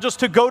 not just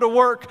to go to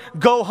work,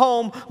 go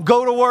home,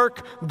 go to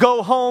work,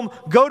 go home,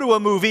 go to a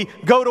movie,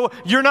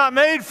 You're not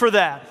made for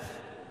that.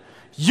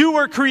 You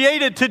were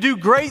created to do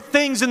great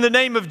things in the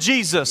name of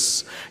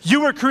Jesus.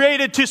 You were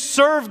created to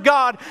serve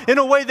God in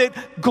a way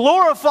that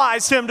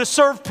glorifies Him, to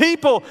serve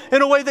people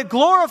in a way that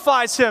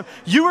glorifies Him.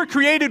 You were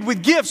created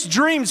with gifts,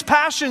 dreams,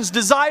 passions,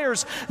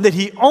 desires that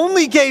He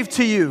only gave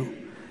to you.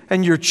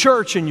 And your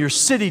church and your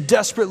city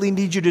desperately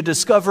need you to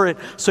discover it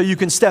so you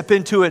can step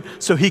into it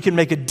so He can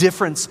make a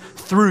difference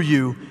through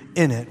you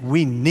in it.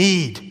 We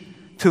need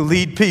to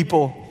lead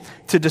people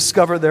to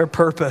discover their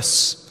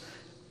purpose.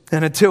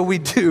 And until we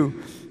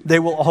do, they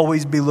will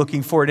always be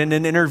looking for it. In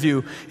an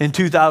interview in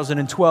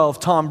 2012,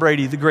 Tom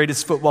Brady, the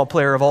greatest football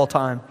player of all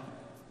time,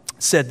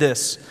 said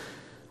this: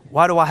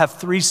 Why do I have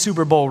 3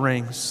 Super Bowl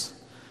rings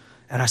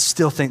and I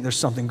still think there's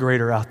something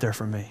greater out there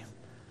for me?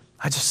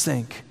 I just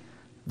think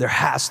there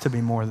has to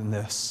be more than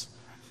this.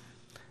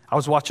 I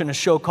was watching a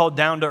show called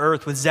Down to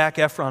Earth with Zac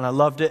Efron. I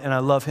loved it and I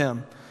love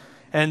him.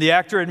 And the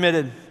actor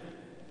admitted,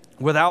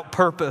 without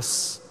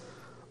purpose,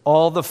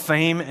 all the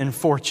fame and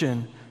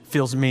fortune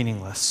feels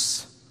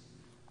meaningless.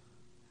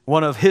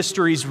 One of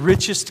history's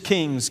richest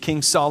kings,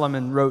 King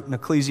Solomon, wrote in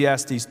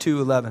Ecclesiastes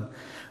 2:11,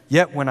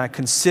 "Yet when I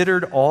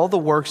considered all the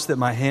works that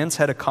my hands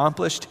had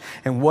accomplished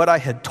and what I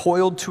had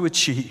toiled to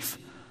achieve,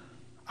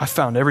 I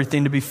found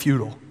everything to be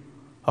futile,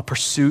 a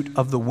pursuit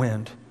of the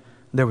wind.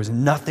 There was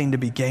nothing to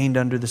be gained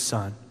under the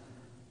sun."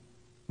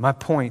 My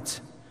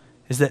point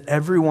is that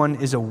everyone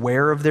is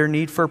aware of their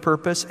need for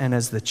purpose, and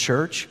as the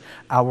church,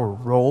 our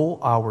role,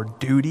 our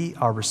duty,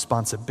 our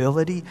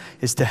responsibility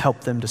is to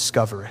help them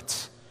discover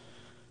it.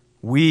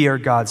 We are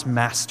God's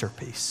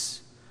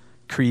masterpiece,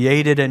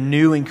 created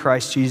anew in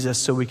Christ Jesus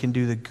so we can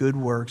do the good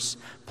works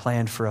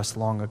planned for us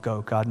long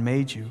ago. God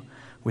made you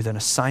with an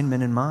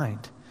assignment in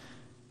mind.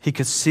 He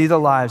could see the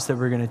lives that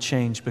were going to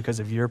change because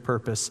of your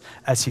purpose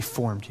as He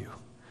formed you.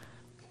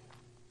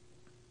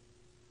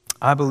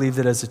 I believe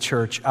that as a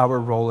church, our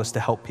role is to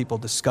help people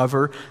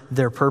discover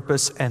their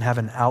purpose and have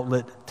an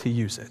outlet to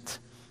use it.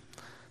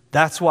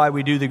 That's why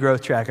we do the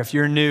growth track. If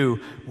you're new,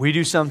 we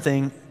do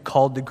something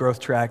called the growth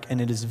track,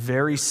 and it is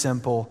very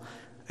simple.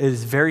 It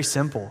is very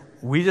simple.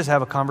 We just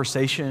have a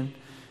conversation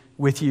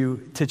with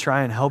you to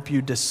try and help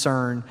you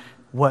discern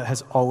what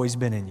has always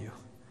been in you.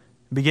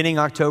 Beginning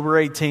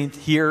October 18th,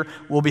 here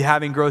we'll be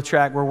having growth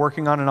track. We're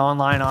working on an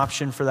online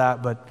option for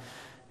that, but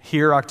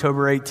here,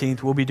 October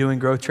 18th, we'll be doing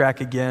Growth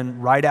Track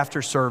again right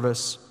after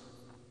service.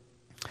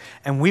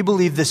 And we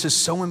believe this is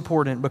so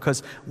important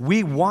because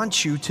we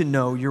want you to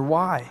know your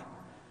why.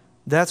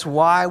 That's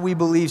why we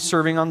believe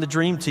serving on the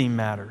dream team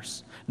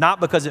matters. Not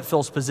because it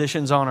fills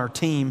positions on our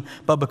team,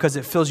 but because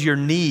it fills your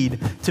need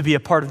to be a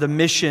part of the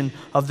mission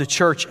of the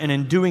church. And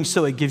in doing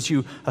so, it gives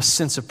you a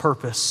sense of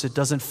purpose. It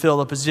doesn't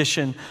fill a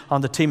position on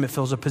the team, it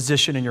fills a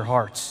position in your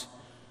hearts.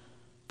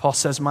 Paul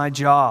says, my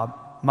job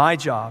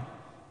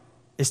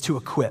is to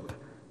equip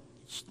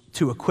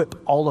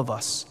all of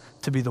us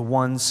to be the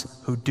ones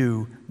who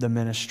do the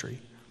ministry.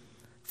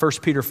 1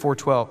 Peter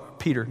 4:12,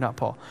 Peter, not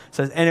Paul,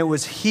 says, "And it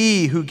was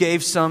He who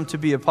gave some to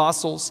be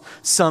apostles,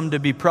 some to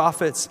be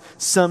prophets,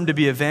 some to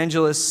be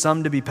evangelists,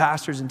 some to be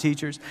pastors and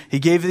teachers." He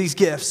gave these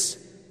gifts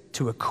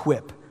to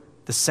equip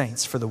the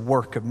saints for the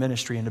work of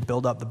ministry and to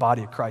build up the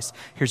body of Christ.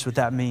 Here's what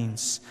that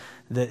means,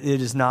 that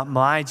it is not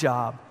my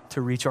job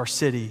to reach our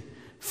city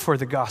for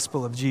the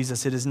gospel of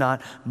Jesus. It is not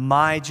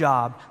my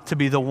job to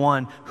be the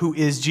one who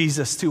is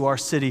Jesus to our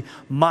city.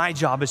 My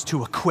job is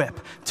to equip,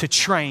 to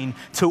train,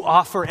 to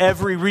offer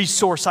every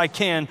resource I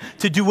can,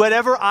 to do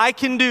whatever I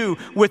can do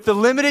with the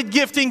limited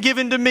gifting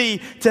given to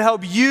me to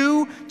help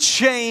you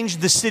change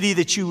the city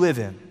that you live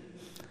in.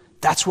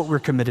 That's what we're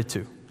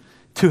committed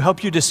to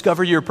help you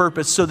discover your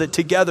purpose so that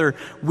together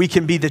we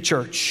can be the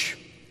church.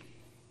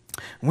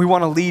 We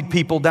want to lead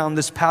people down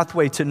this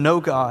pathway to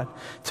know God,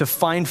 to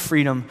find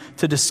freedom,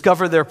 to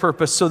discover their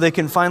purpose so they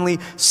can finally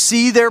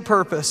see their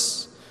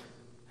purpose.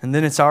 And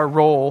then it's our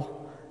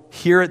role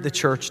here at the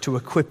church to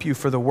equip you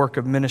for the work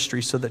of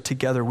ministry so that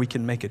together we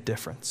can make a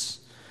difference.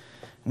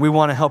 We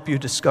want to help you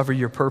discover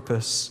your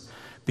purpose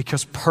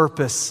because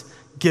purpose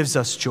gives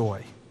us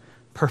joy.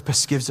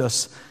 Purpose gives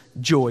us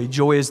joy.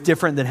 Joy is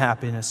different than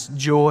happiness.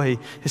 Joy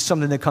is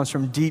something that comes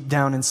from deep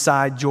down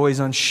inside. Joy is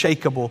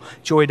unshakable.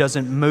 Joy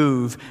doesn't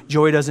move.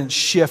 Joy doesn't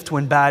shift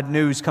when bad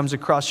news comes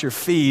across your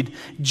feed.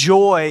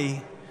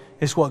 Joy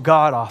is what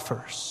God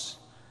offers.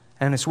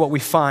 And it's what we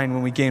find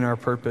when we gain our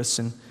purpose.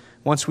 And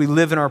once we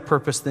live in our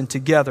purpose, then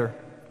together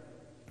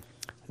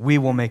we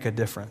will make a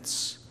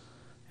difference.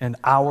 And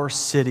our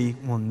city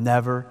will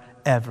never,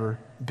 ever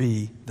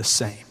be the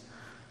same.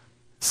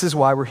 This is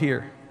why we're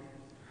here.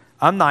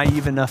 I'm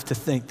naive enough to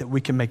think that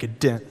we can make a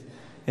dent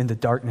in the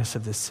darkness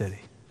of this city.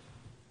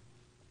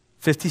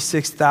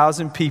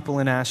 56,000 people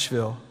in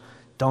Asheville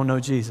don't know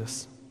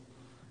Jesus.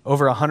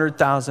 Over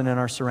 100,000 in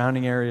our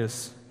surrounding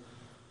areas.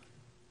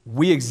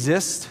 We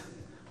exist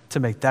to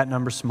make that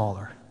number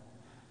smaller,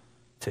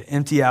 to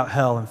empty out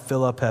hell and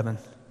fill up heaven.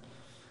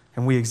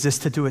 And we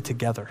exist to do it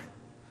together.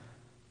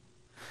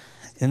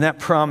 In that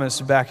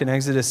promise back in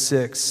Exodus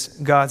 6,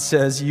 God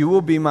says, "You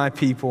will be my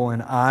people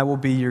and I will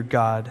be your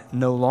God."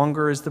 No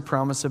longer is the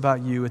promise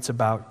about you, it's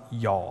about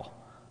y'all.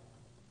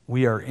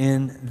 We are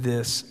in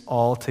this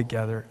all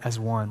together as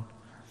one.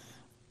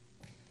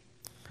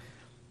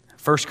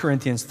 1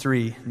 Corinthians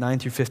 3, 9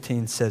 through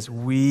 15 says,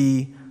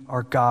 we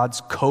are God's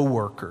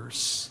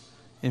co-workers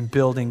in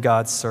building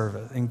God's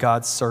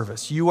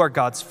service. You are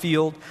God's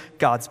field,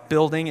 God's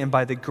building, and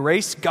by the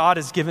grace God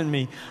has given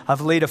me,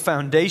 I've laid a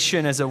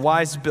foundation as a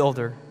wise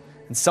builder,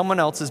 and someone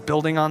else is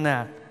building on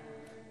that.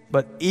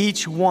 But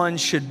each one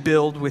should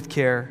build with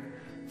care,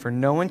 for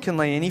no one can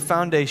lay any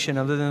foundation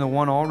other than the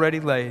one already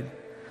laid,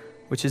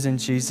 which is in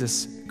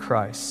Jesus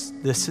Christ.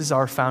 This is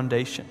our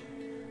foundation.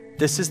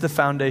 This is the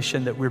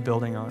foundation that we're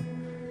building on.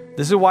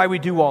 This is why we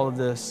do all of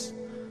this,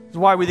 It's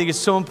why we think it's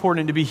so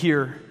important to be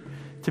here,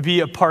 to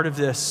be a part of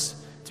this,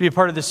 to be a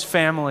part of this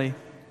family.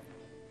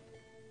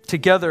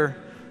 Together,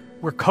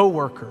 we're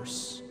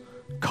co-workers,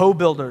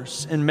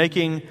 co-builders in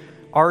making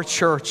our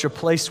church a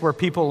place where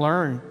people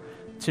learn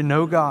to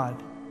know God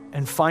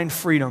and find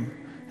freedom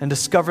and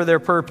discover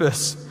their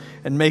purpose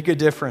and make a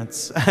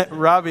difference.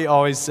 Robbie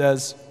always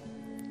says,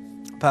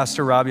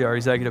 Pastor Robbie, our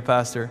executive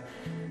pastor,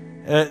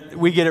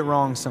 we get it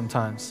wrong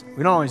sometimes.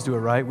 We don't always do it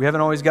right. We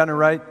haven't always gotten it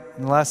right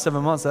in the last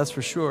 7 months, that's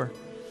for sure.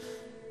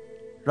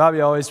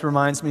 Robbie always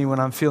reminds me when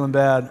I'm feeling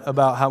bad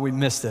about how we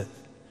missed it.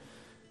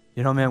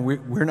 You know, man,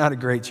 we're not a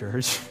great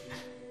church.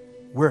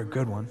 We're a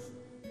good one.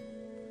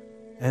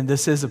 And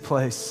this is a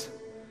place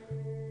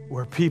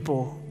where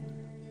people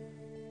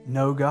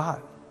know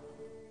God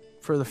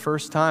for the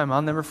first time.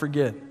 I'll never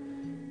forget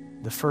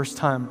the first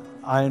time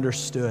I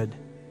understood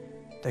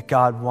that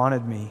God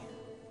wanted me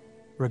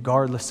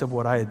regardless of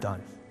what I had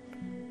done.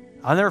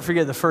 I'll never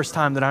forget the first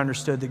time that I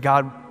understood that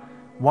God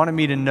wanted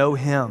me to know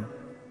Him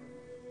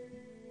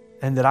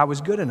and that I was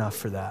good enough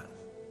for that.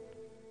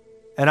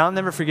 And I'll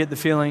never forget the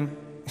feeling.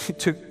 It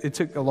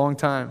took a long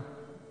time.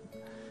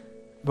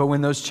 But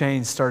when those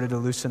chains started to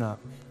loosen up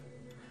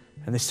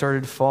and they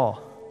started to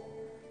fall,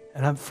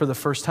 and for the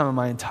first time in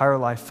my entire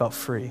life felt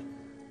free.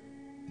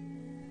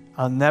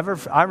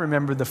 I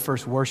remember the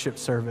first worship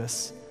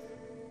service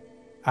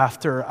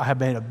after I had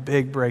made a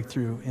big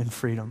breakthrough in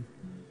freedom.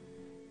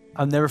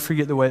 I'll never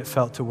forget the way it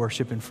felt to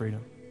worship in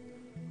freedom.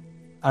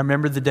 I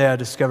remember the day I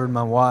discovered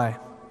my why.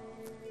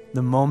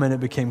 The moment it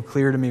became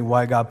clear to me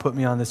why God put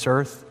me on this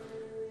earth,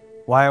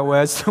 why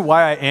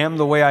I am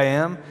the way I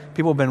am.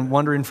 People have been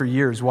wondering for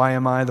years, why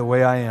am I the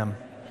way I am?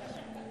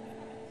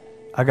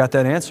 I got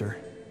that answer.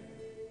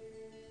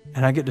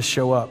 And I get to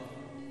show up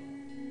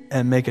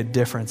and make a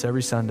difference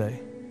every Sunday.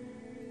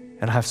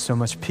 And I have so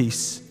much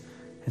peace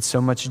and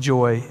so much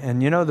joy.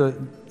 And you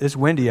know, it's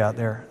windy out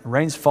there. The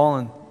rain's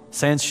falling,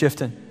 sand's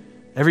shifting.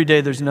 Every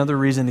day there's another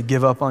reason to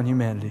give up on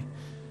humanity.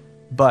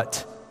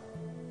 But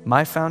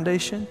my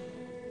foundation,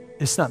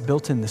 it's not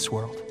built in this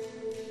world.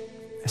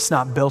 It's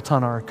not built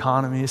on our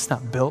economy. It's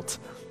not built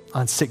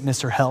on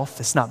sickness or health.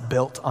 It's not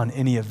built on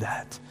any of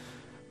that.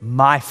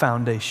 My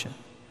foundation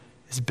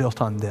is built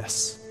on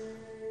this.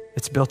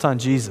 It's built on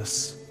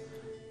Jesus.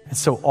 And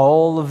so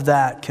all of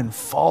that can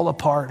fall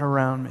apart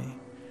around me,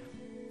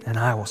 and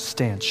I will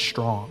stand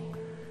strong,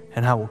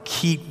 and I will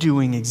keep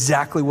doing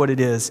exactly what it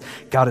is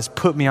God has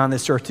put me on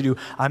this earth to do.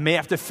 I may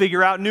have to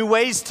figure out new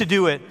ways to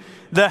do it.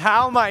 The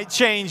how might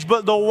change,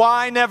 but the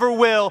why never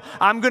will.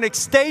 I'm going to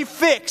stay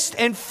fixed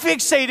and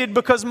fixated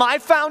because my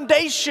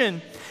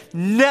foundation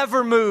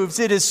never moves.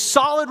 It is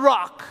solid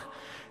rock.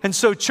 And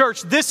so,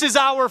 church, this is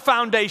our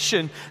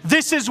foundation.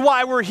 This is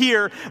why we're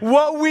here.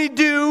 What we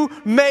do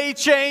may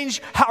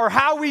change, or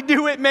how we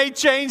do it may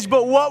change,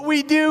 but what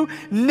we do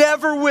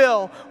never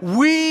will.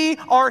 We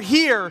are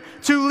here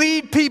to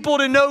lead people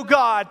to know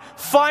God,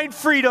 find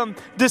freedom,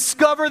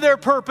 discover their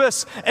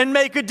purpose, and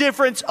make a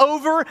difference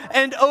over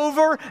and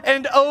over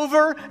and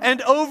over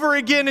and over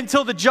again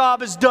until the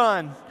job is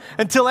done.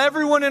 Until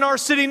everyone in our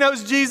city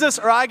knows Jesus,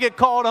 or I get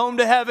called home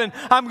to heaven,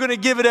 I'm going to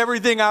give it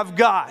everything I've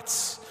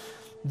got.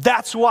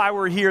 That's why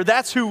we're here.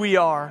 That's who we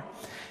are.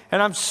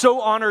 And I'm so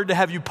honored to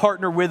have you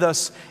partner with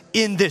us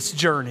in this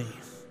journey.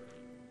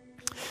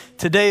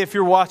 Today, if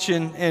you're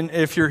watching and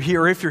if you're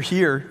here,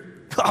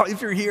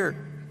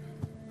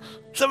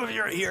 some of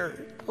you are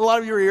here. A lot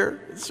of you are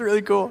here. It's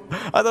really cool.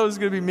 I thought it was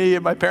going to be me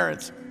and my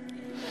parents.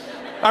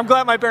 I'm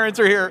glad my parents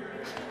are here.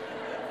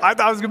 I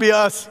thought it was going to be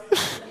us.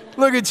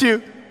 Look at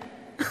you.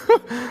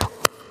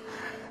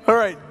 All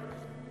right.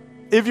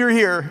 If you're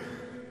here,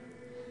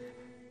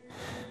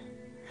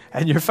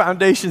 and your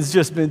foundation's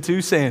just been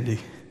too sandy,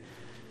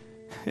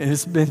 and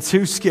it's been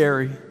too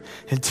scary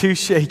and too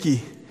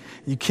shaky,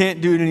 you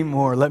can't do it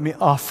anymore, let me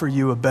offer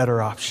you a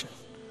better option.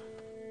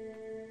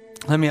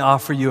 Let me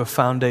offer you a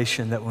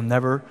foundation that will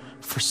never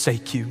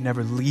forsake you,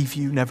 never leave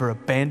you, never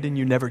abandon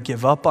you, never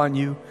give up on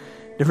you,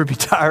 never be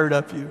tired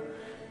of you,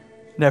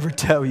 never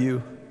tell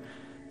you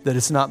that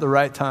it's not the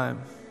right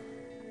time.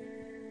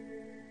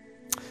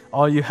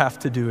 All you have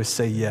to do is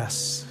say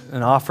yes.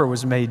 An offer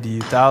was made to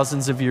you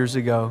thousands of years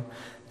ago,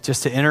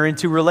 just to enter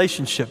into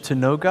relationship, to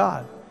know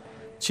God.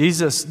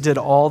 Jesus did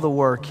all the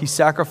work. He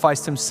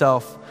sacrificed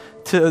himself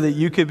so that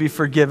you could be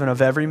forgiven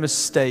of every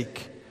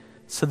mistake,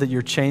 so that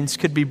your chains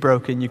could be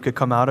broken. You could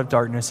come out of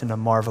darkness into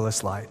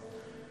marvelous light.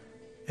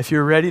 If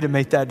you're ready to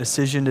make that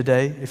decision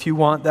today, if you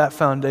want that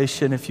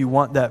foundation, if you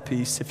want that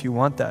peace, if you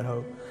want that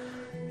hope,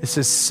 it's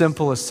as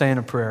simple as saying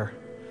a prayer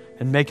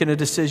and making a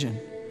decision.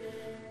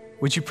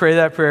 Would you pray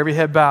that prayer? Every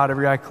head bowed,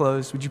 every eye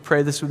closed. Would you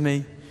pray this with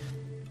me?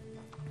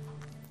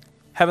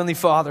 Heavenly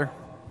Father,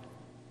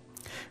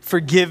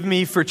 forgive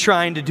me for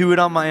trying to do it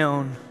on my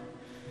own.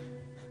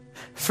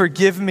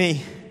 Forgive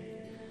me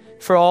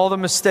for all the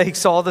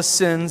mistakes, all the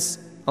sins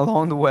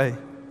along the way.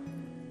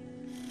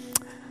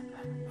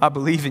 I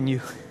believe in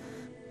you.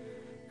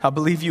 I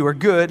believe you are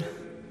good.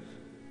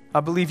 I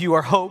believe you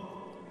are hope.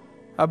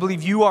 I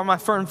believe you are my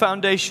firm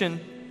foundation.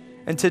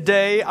 And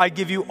today I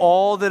give you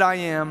all that I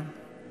am.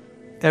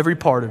 every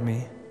part of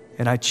me,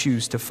 and I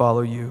choose to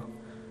follow you.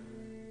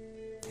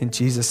 In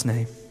Jesus'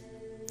 name,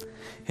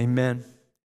 amen.